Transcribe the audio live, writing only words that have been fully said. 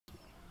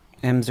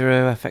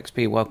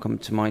M0FXB, welcome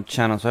to my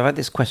channel. So I've had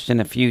this question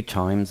a few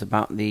times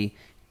about the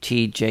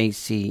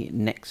TJC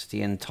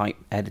Nextion type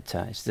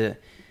editor.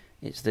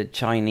 It's the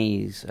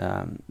Chinese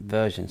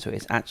version, so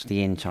it's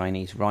actually in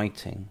Chinese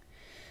writing.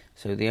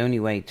 So the only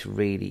way to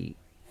really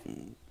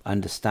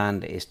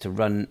understand it is to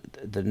run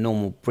the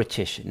normal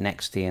British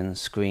Nextion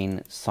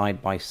screen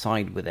side by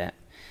side with it.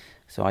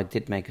 So I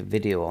did make a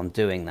video on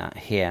doing that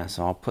here,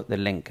 so I'll put the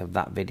link of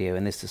that video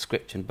in this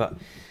description. But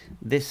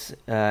this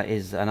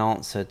is an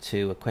answer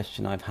to a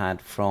question I've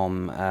had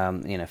from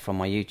from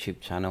my YouTube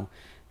channel,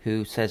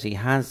 who says he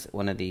has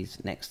one of these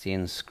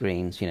Nextion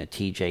screens,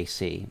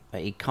 TJC,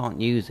 but he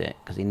can't use it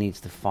because he needs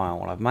the file.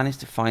 Well, I've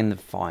managed to find the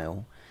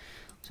file.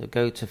 So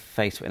go to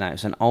Facebook now.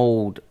 It's an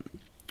old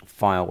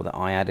file that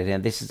I added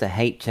in. This is a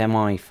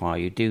HMI file.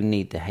 You do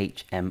need the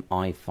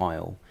HMI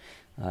file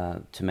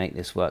to make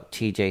this work.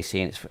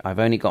 TJC, and I've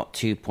only got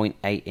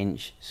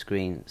 2.8-inch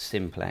screen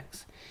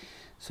simplex.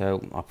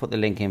 So I'll put the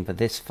link in for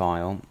this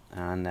file,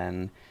 and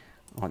then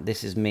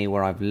this is me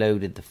where I've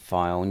loaded the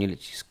file, and you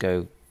literally just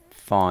go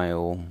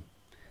File,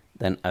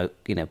 then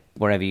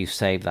wherever you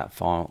save that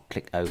file,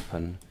 click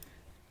Open,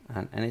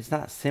 and it's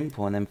that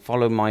simple. And then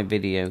follow my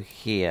video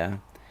here.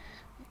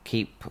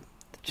 Keep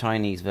the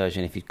Chinese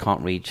version if you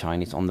can't read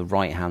Chinese on the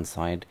right hand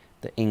side,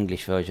 the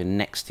English version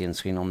Nextion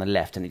screen on the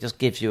left, and it just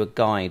gives you a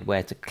guide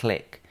where to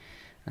click,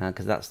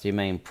 because that's the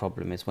main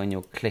problem, is when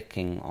you're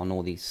clicking on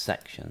all these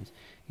sections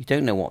you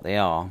don't know what they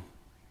are,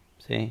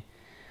 see,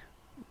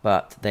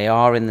 but they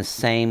are in the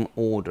same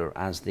order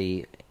as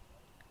the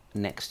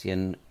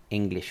Nextion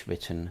English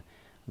written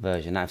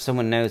version. Now if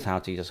someone knows how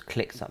to just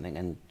click something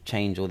and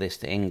change all this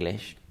to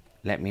English,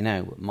 let me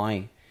know. But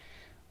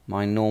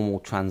my normal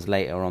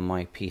translator on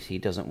my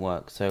PC doesn't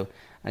work. So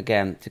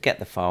again, to get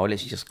the file,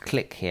 let's just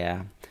click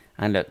here,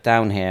 and look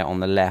down here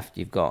on the left,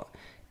 you've got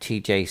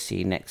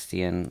TJC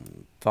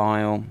Nextion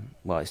file.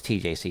 Well, it's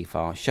TJC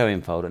file, show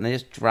in folder, and then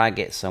just drag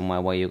it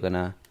somewhere where you're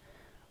gonna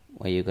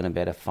be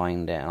able to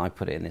find it. And I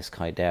put it in this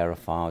Kaidera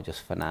file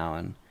just for now,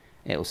 and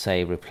it'll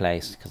say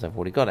replace because I've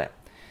already got it.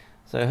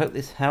 So I hope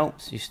this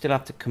helps. You still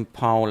have to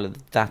compile the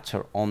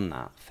data on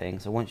that thing.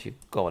 So once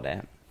you've got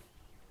it,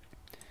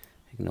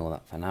 ignore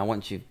that for now.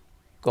 Once you've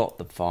got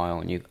the file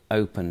and you've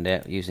opened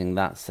it using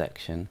that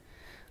section,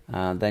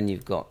 then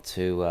you've got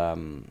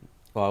to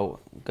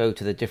go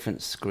to the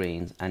different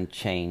screens and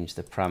change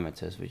the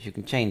parameters, which you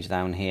can change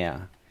down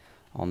here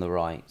on the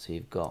right. So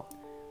you've got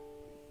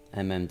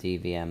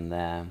MMDVM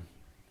there,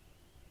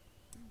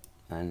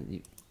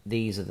 and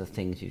these are the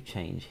things you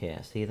change here.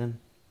 See them?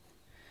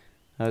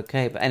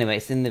 Okay, but anyway,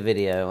 it's in the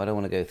video. I don't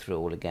want to go through it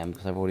all again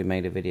because I've already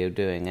made a video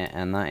doing it,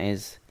 and that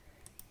is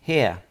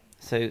here.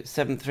 So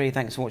 7.3,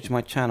 thanks for watching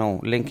my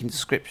channel. Link in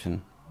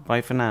description.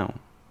 Bye for now.